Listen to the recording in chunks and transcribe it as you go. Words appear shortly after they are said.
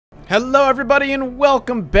Hello everybody and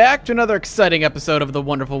welcome back to another exciting episode of the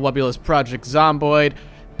wonderful wubulous Project Zomboid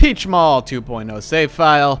Peach Mall 2.0 save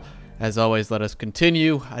file. As always, let us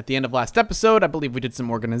continue. At the end of last episode, I believe we did some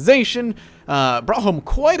organization, brought home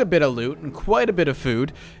quite a bit of loot and quite a bit of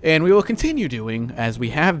food, and we will continue doing as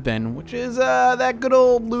we have been, which is that good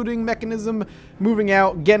old looting mechanism, moving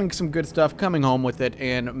out, getting some good stuff, coming home with it,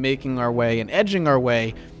 and making our way and edging our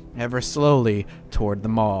way ever slowly toward the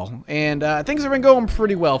mall. And things have been going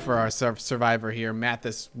pretty well for our survivor here,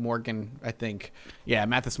 Mathis Morgan, I think. Yeah,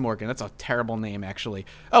 Mathis Morgan. That's a terrible name, actually.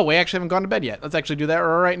 Oh, we actually haven't gone to bed yet. Let's actually do that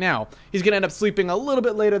right now. He's going to end up sleeping a little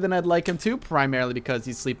bit later than I'd like him to, primarily because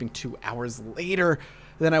he's sleeping 2 hours later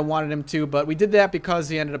than I wanted him to. But we did that because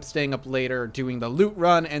he ended up staying up later doing the loot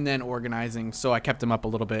run and then organizing. So I kept him up a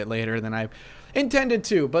little bit later than I intended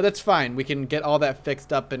to. But that's fine. We can get all that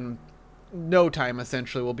fixed up and no time,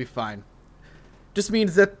 essentially. We'll be fine. Just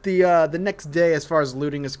means that the next day, as far as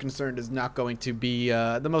looting is concerned, is not going to be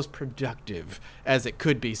the most productive as it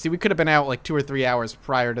could be. See, we could have been out like 2 or 3 hours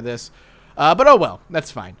prior to this, but oh well, that's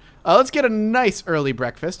fine. Let's get a nice early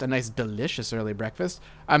breakfast, a nice delicious early breakfast.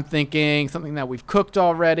 I'm thinking something that we've cooked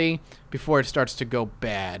already before it starts to go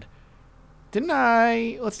bad. Didn't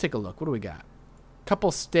I? Let's take a look. What do we got?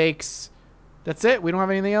 Couple steaks. That's it? We don't have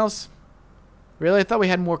anything else? Really? I thought we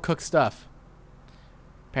had more cooked stuff.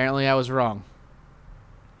 Apparently I was wrong.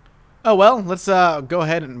 Oh well, let's go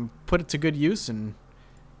ahead and put it to good use and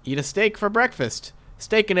eat a steak for breakfast.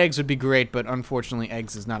 Steak and eggs would be great, but unfortunately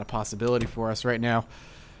eggs is not a possibility for us right now.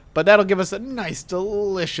 But that'll give us a nice,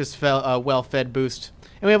 delicious, well-fed boost.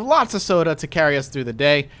 And we have lots of soda to carry us through the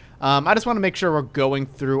day. I just want to make sure we're going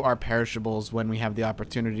through our perishables when we have the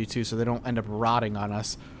opportunity to, so they don't end up rotting on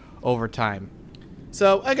us over time.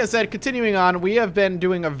 So, like I said, continuing on, we have been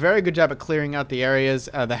doing a very good job at clearing out the areas.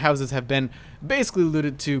 The houses have been basically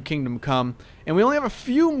looted to Kingdom Come, and we only have a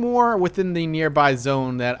few more within the nearby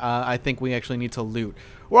zone that I think we actually need to loot.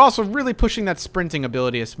 We're also really pushing that sprinting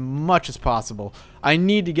ability as much as possible. I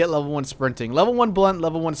need to get level 1 sprinting. Level 1 blunt,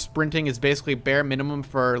 level 1 sprinting is basically bare minimum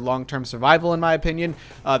for long-term survival, in my opinion.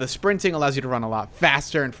 The sprinting allows you to run a lot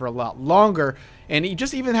faster and for a lot longer. And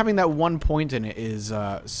just even having that 1 point in it is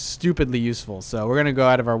stupidly useful. So we're going to go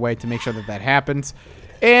out of our way to make sure that that happens.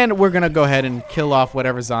 And we're going to go ahead and kill off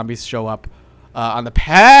whatever zombies show up on the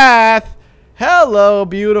path. Hello,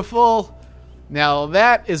 beautiful. Now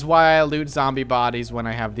that is why I loot zombie bodies when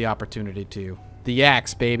I have the opportunity to. The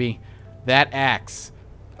axe, baby. That axe.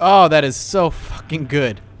 Oh, that is so fucking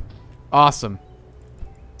good. Awesome.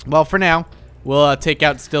 Well, for now, we'll take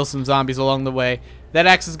out still some zombies along the way. That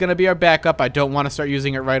axe is going to be our backup. I don't want to start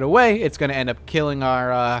using it right away. It's going to end up killing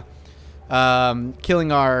our,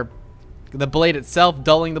 the blade itself,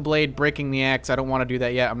 dulling the blade, breaking the axe. I don't want to do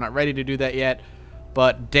that yet. I'm not ready to do that yet.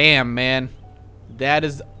 But damn, man, that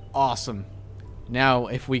is awesome. Now,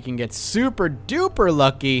 if we can get super duper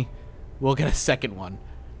lucky, we'll get a second one.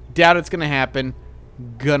 Doubt it's going to happen.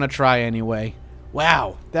 Gonna try anyway.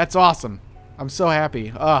 Wow, that's awesome. I'm so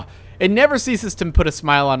happy. It never ceases to put a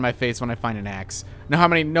smile on my face when I find an axe. No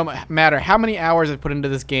matter how many hours I've put into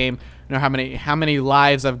this game, no how many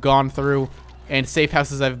lives I've gone through, and safe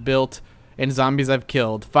houses I've built, and zombies I've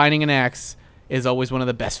killed, finding an axe is always one of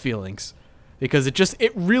the best feelings, because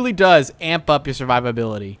it really does amp up your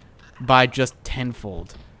survivability by just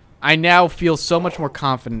tenfold. I now feel so much more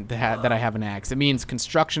confident that I have an axe. It means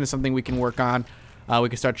construction is something we can work on. We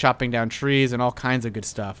can start chopping down trees and all kinds of good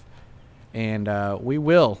stuff. And we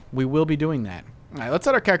will be doing that. All right, let's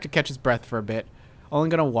let our character catch his breath for a bit. Only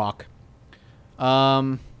gonna walk.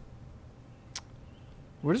 We're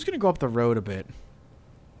just gonna go up the road a bit.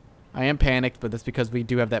 I am panicked, but that's because we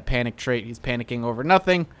do have that panic trait. He's panicking over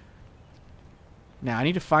nothing. Now I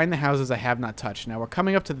need to find the houses I have not touched. Now we're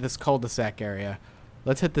coming up to this cul-de-sac area.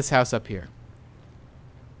 Let's hit this house up here.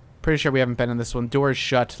 Pretty sure we haven't been in this one. Door is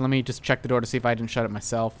shut. Let me just check the door to see if I didn't shut it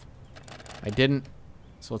myself. I didn't.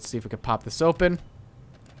 So let's see if we could pop this open.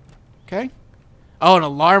 Okay. Oh, an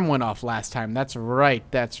alarm went off last time. That's right.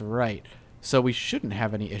 That's right. So we shouldn't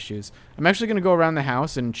have any issues. I'm actually going to go around the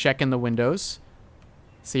house and check in the windows.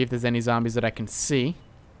 See if there's any zombies that I can see.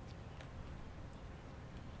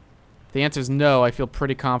 If the answer is no, I feel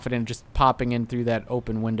pretty confident just popping in through that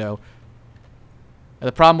open window.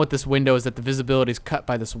 The problem with this window is that the visibility is cut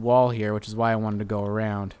by this wall here, which is why I wanted to go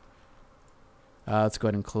around. Let's go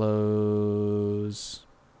ahead and close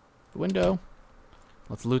the window.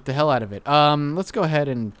 Let's loot the hell out of it. Let's go ahead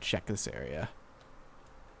and check this area.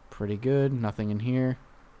 Pretty good. Nothing in here.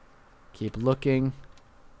 Keep looking.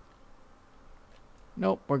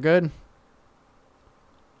 Nope, we're good.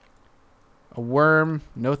 A worm.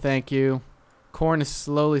 No thank you. Corn is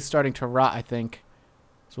slowly starting to rot, I think.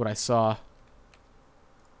 That's what I saw.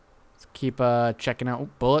 Let's keep checking out. Ooh,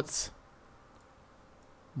 bullets.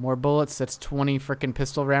 More bullets. That's 20 frickin'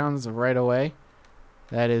 pistol rounds right away.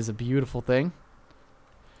 That is a beautiful thing.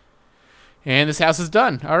 And this house is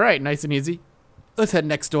done. All right, nice and easy. Let's head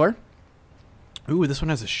next door. Ooh, this one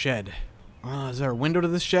has a shed. Is there a window to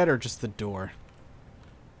this shed or just the door?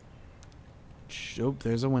 Oh,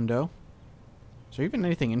 there's a window. Is there even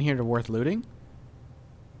anything in here worth looting?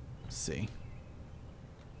 Let's see.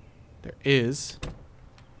 There is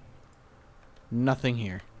nothing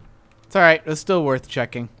here. It's alright. It's still worth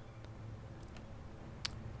checking.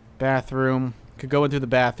 Bathroom. Could go into the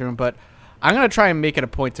bathroom, but I'm going to try and make it a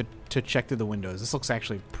point to check through the windows. This looks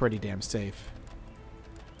actually pretty damn safe.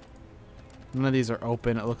 None of these are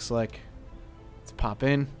open, it looks like. Let's pop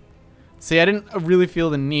in. See, I didn't really feel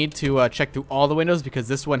the need to check through all the windows because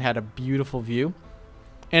this one had a beautiful view.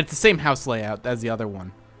 And it's the same house layout as the other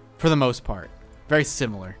one, for the most part. Very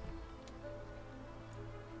similar.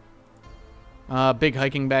 Big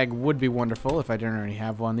hiking bag would be wonderful if I didn't already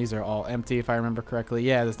have one. These are all empty if I remember correctly.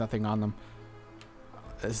 Yeah, there's nothing on them.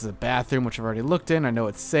 This is a bathroom, which I've already looked in. I know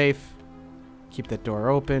it's safe. Keep that door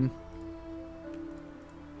open.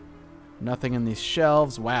 Nothing in these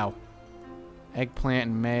shelves. Wow. Eggplant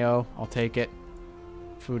and mayo. I'll take it.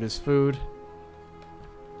 Food is food.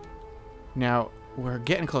 Now, we're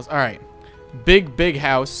getting close. All right. Big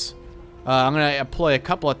house. I'm going to employ a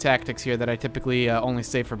couple of tactics here that I typically only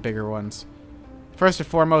save for bigger ones. First and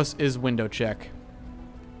foremost is window check.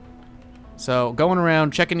 So going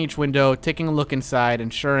around, checking each window, taking a look inside,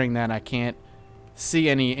 ensuring that I can't see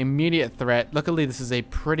any immediate threat. Luckily, this is a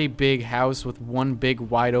pretty big house with one big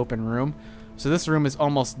wide open room. So this room is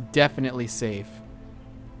almost definitely safe.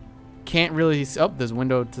 Can't really see, oh, there's a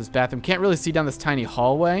window to this bathroom. Can't really see down this tiny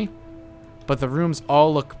hallway, but the rooms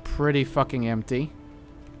all look pretty fucking empty.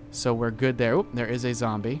 So we're good there. Oh, there is a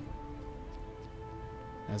zombie.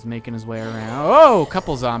 That's making his way around. Oh,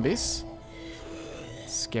 couple zombies.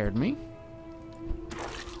 Scared me.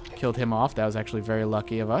 Killed him off. That was actually very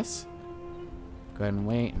lucky of us. Go ahead and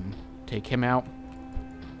wait and take him out.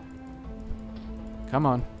 Come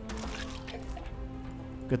on.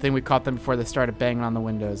 Good thing we caught them before they started banging on the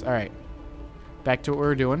windows. All right. Back to what we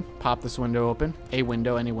were doing. Pop this window open. A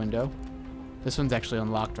window, any window. This one's actually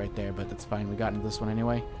unlocked right there, but that's fine. We got into this one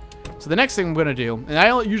anyway. So the next thing I'm going to do, and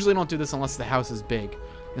I usually don't do this unless the house is big,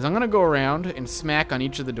 is I'm going to go around and smack on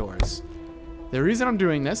each of the doors. The reason I'm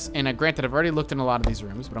doing this, and granted I've already looked in a lot of these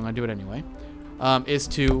rooms, but I'm going to do it anyway, is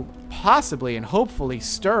to possibly and hopefully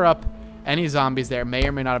stir up any zombies that may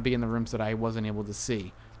or may not be in the rooms that I wasn't able to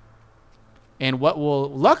see. And what will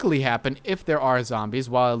luckily happen if there are zombies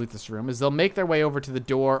while I loot this room is they'll make their way over to the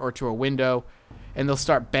door or to a window and they'll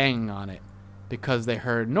start banging on it because they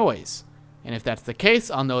heard noise. And if that's the case,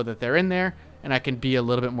 I'll know that they're in there and I can be a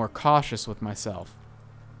little bit more cautious with myself.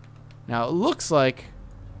 Now, it looks like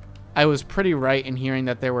I was pretty right in hearing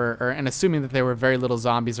that there were, and assuming that there were very little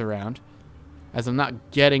zombies around, as I'm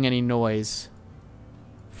not getting any noise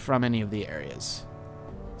from any of the areas.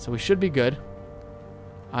 So we should be good.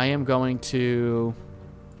 I am going to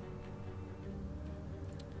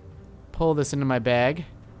pull this into my bag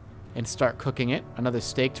and start cooking it. Another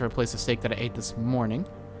steak to replace the steak that I ate this morning.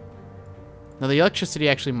 Now the electricity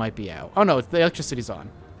actually might be out. Oh no, the electricity's on.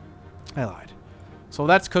 I lied. So while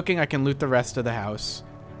that's cooking, I can loot the rest of the house.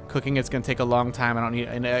 Cooking it's going to take a long time.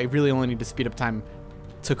 And I really only need to speed up time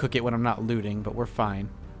to cook it when I'm not looting, but we're fine.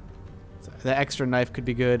 So the extra knife could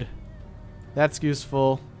be good. That's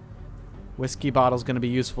useful. Whiskey bottle's going to be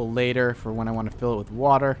useful later for when I want to fill it with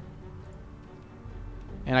water.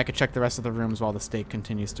 And I could check the rest of the rooms while the steak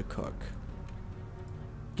continues to cook.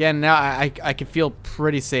 Again, now I can feel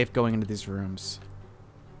pretty safe going into these rooms.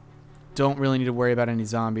 Don't really need to worry about any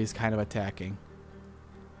zombies kind of attacking.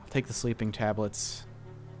 I'll take the sleeping tablets.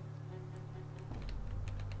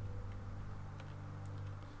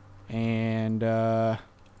 And there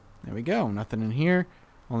we go. Nothing in here.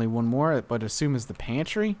 Only one more, but I assume is the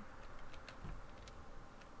pantry.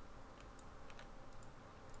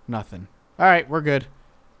 Nothing. Alright, we're good.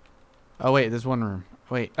 Oh, wait, there's one room.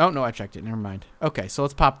 Wait. Oh, no, I checked it. Never mind. Okay, so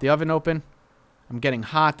let's pop the oven open. I'm getting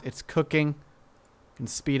hot. It's cooking. Can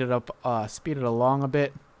speed it up, speed it along a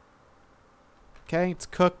bit. Okay, it's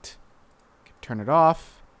cooked. Turn it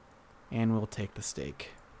off. And we'll take the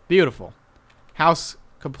steak. Beautiful. House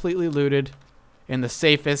completely looted in the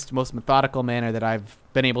safest, most methodical manner that I've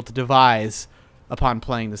been able to devise upon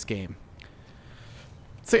playing this game.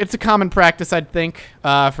 So it's a common practice, I'd think,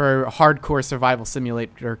 for hardcore survival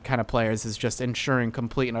simulator kind of players, is just ensuring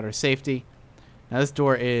complete and utter safety. Now this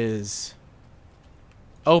door is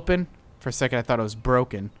open. For a second I thought it was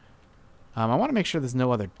broken. I want to make sure there's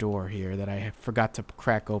no other door here that I forgot to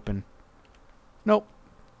crack open. Nope.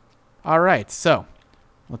 Alright, so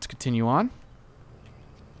let's continue on.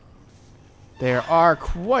 There are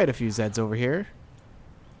quite a few Zeds over here.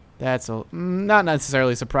 That's not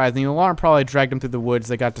necessarily surprising. The alarm probably dragged them through the woods.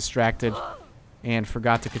 They got distracted and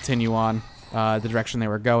forgot to continue on the direction they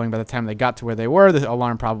were going. By the time they got to where they were, the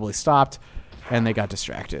alarm probably stopped and they got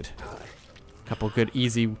distracted. A couple good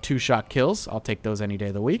easy 2-shot kills. I'll take those any day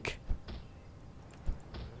of the week.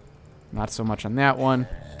 Not so much on that one.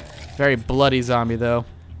 Very bloody zombie though.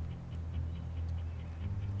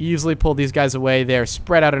 Easily pull these guys away. They're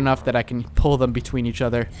spread out enough that I can pull them between each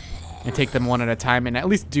other and take them one at a time and at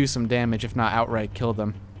least do some damage, if not outright kill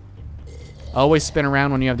them. Always spin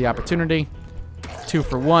around when you have the opportunity. 2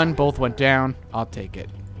 for 1, both went down. I'll take it.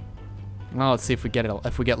 Well, let's see if we get it.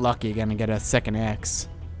 If we get lucky again and get a second axe.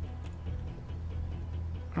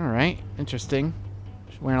 All right, interesting.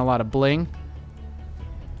 She's wearing a lot of bling.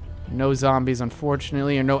 No zombies,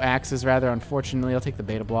 unfortunately, or no axes rather. Unfortunately, I'll take the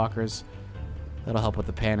beta blockers. That'll help with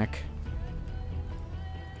the panic.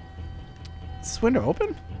 Is this window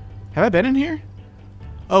open? Have I been in here?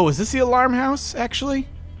 Oh, is this the alarm house, actually?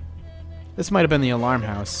 This might have been the alarm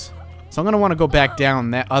house. So I'm going to want to go back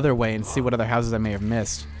down that other way and see what other houses I may have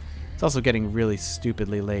missed. It's also getting really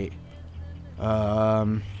stupidly late.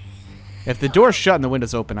 If the door's shut and the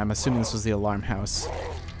window's open, I'm assuming this was the alarm house.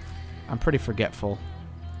 I'm pretty forgetful.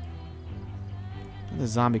 There's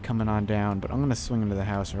a zombie coming on down, but I'm going to swing into the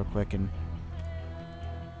house real quick and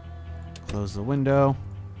close the window.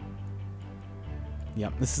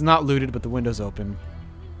 Yep, this is not looted, but the window's open.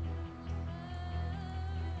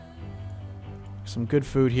 Some good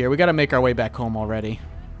food here. We got to make our way back home already.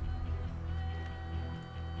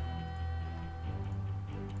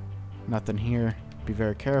 Nothing here. Be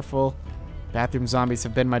very careful. Bathroom zombies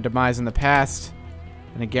have been my demise in the past,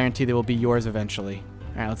 and I guarantee they will be yours eventually.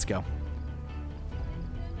 Alright, let's go.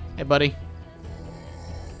 Hey, buddy.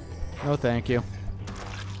 No, thank you.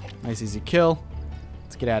 Nice, easy kill.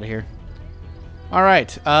 Let's get out of here.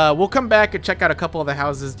 Alright, we'll come back and check out a couple of the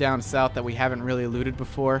houses down south that we haven't really looted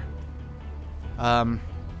before.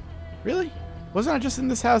 Really? Wasn't I just in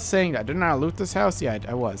this house saying that? Didn't I loot this house? Yeah,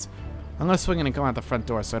 I was. I'm going to swing in and come out the front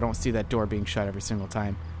door so I don't see that door being shut every single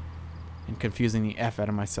time. And confusing the F out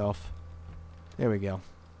of myself. There we go.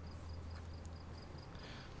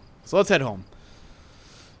 So let's head home.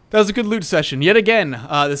 That was a good loot session. Yet again,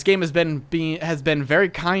 this game has been very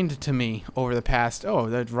kind to me over the past... Oh,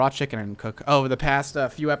 the raw chicken I didn't cook. Over the past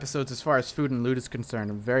few episodes as far as food and loot is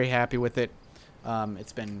concerned. I'm very happy with it.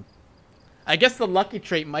 It's been... I guess the lucky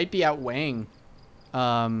trait might be outweighing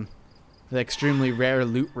the extremely rare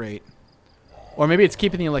loot rate. Or maybe it's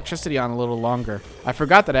keeping the electricity on a little longer. I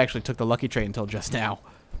forgot that I actually took the lucky trait until just now.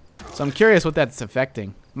 So I'm curious what that's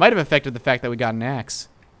affecting. Might have affected the fact that we got an axe.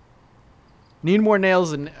 Need more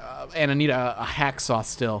nails and I need a hacksaw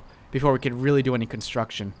still before we can really do any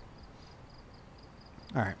construction.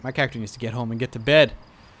 Alright, my character needs to get home and get to bed.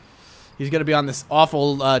 He's going to be on this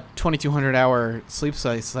awful 2,200 hour sleep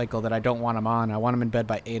cycle that I don't want him on. I want him in bed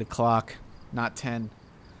by 8 o'clock, not 10.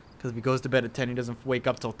 Because if he goes to bed at 10, he doesn't wake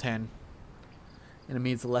up till 10. And it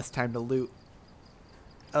means less time to loot.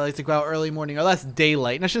 I like to go out early morning, or less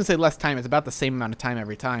daylight. And I shouldn't say less time, it's about the same amount of time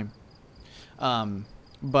every time.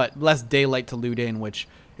 But less daylight to loot in, which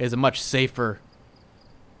is a much safer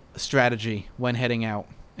strategy when heading out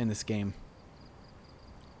in this game.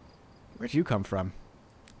 Where'd you come from?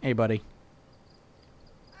 Hey, buddy.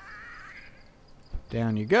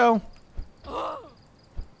 Down you go.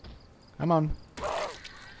 Come on.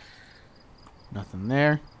 Nothing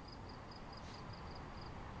there.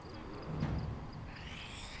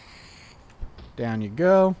 Down you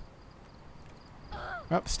go.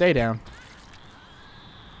 Oh, stay down.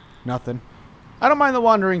 Nothing. I don't mind the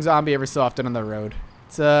wandering zombie every so often on the road.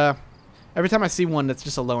 It's every time I see one that's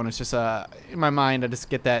just alone, it's just in my mind I just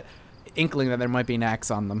get that inkling that there might be an axe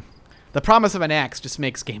on them. The promise of an axe just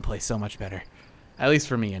makes gameplay so much better. At least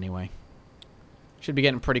for me anyway. Should be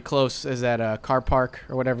getting pretty close. Is that a car park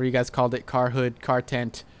or whatever you guys called it? Car hood, car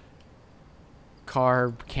tent,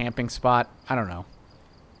 car camping spot. I don't know.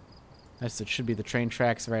 It should be the train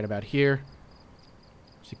tracks right about here.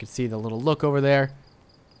 So you can see the little look over there.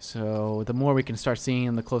 So the more we can start seeing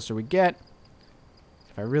them, the closer we get.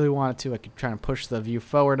 If I really wanted to, I could try and push the view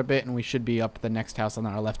forward a bit, and we should be up the next house on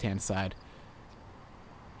our left-hand side.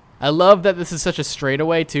 I love that this is such a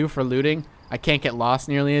straightaway, too, for looting. I can't get lost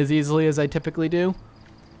nearly as easily as I typically do.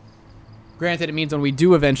 Granted, it means when we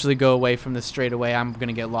do eventually go away from this straightaway, I'm going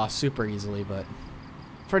to get lost super easily, but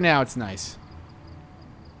for now, it's nice.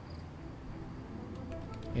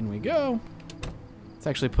 In we go. Let's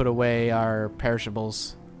actually put away our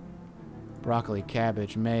perishables. Broccoli,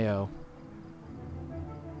 cabbage, mayo,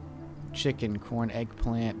 chicken, corn,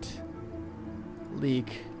 eggplant,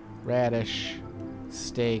 leek, radish,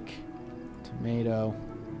 steak, tomato.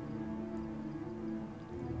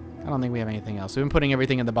 I don't think we have anything else. We've been putting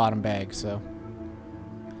everything in the bottom bag, so.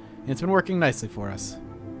 And it's been working nicely for us.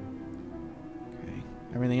 Okay.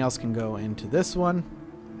 Everything else can go into this one,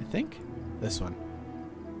 I think. This one.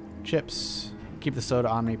 Chips. Keep the soda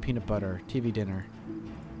on me. Peanut butter. TV dinner.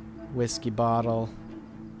 Whiskey bottle.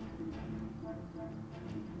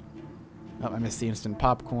 Oh, I missed the instant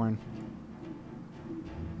popcorn.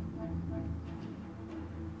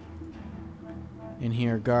 In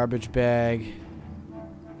here, garbage bag.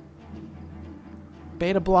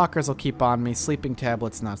 Beta blockers I'll keep on me. Sleeping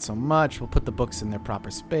tablets, not so much. We'll put the books in their proper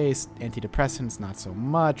space. Antidepressants, not so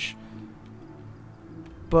much.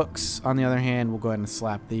 Books, on the other hand, we'll go ahead and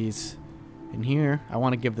slap these in here. I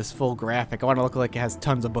want to give this full graphic. I want to look like it has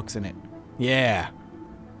tons of books in it. Yeah.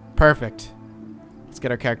 Perfect. Let's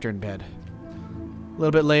get our character in bed. A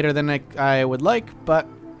little bit later than I would like, but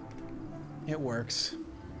it works.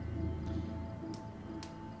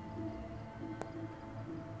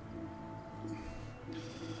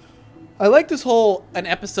 I like this whole an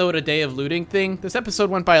episode a day of looting thing. This episode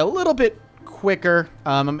went by a little bit quicker.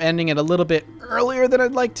 I'm ending it a little bit earlier than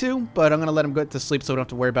I'd like to, but I'm going to let him go to sleep so we don't have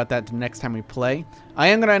to worry about that the next time we play. I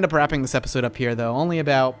am going to end up wrapping this episode up here, though. Only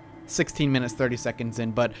about 16 minutes, 30 seconds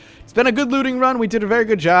in, but it's been a good looting run. We did a very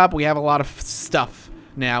good job. We have a lot of stuff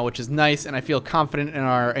now, which is nice, and I feel confident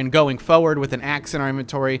in going forward with an axe in our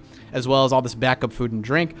inventory, as well as all this backup food and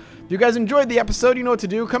drink. If you guys enjoyed the episode, you know what to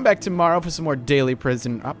do. Come back tomorrow for some more daily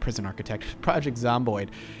prison architect, Project Zomboid.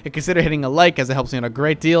 And consider hitting a like, as it helps me out a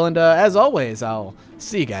great deal. And as always, I'll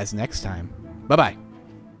see you guys next time. Bye-bye.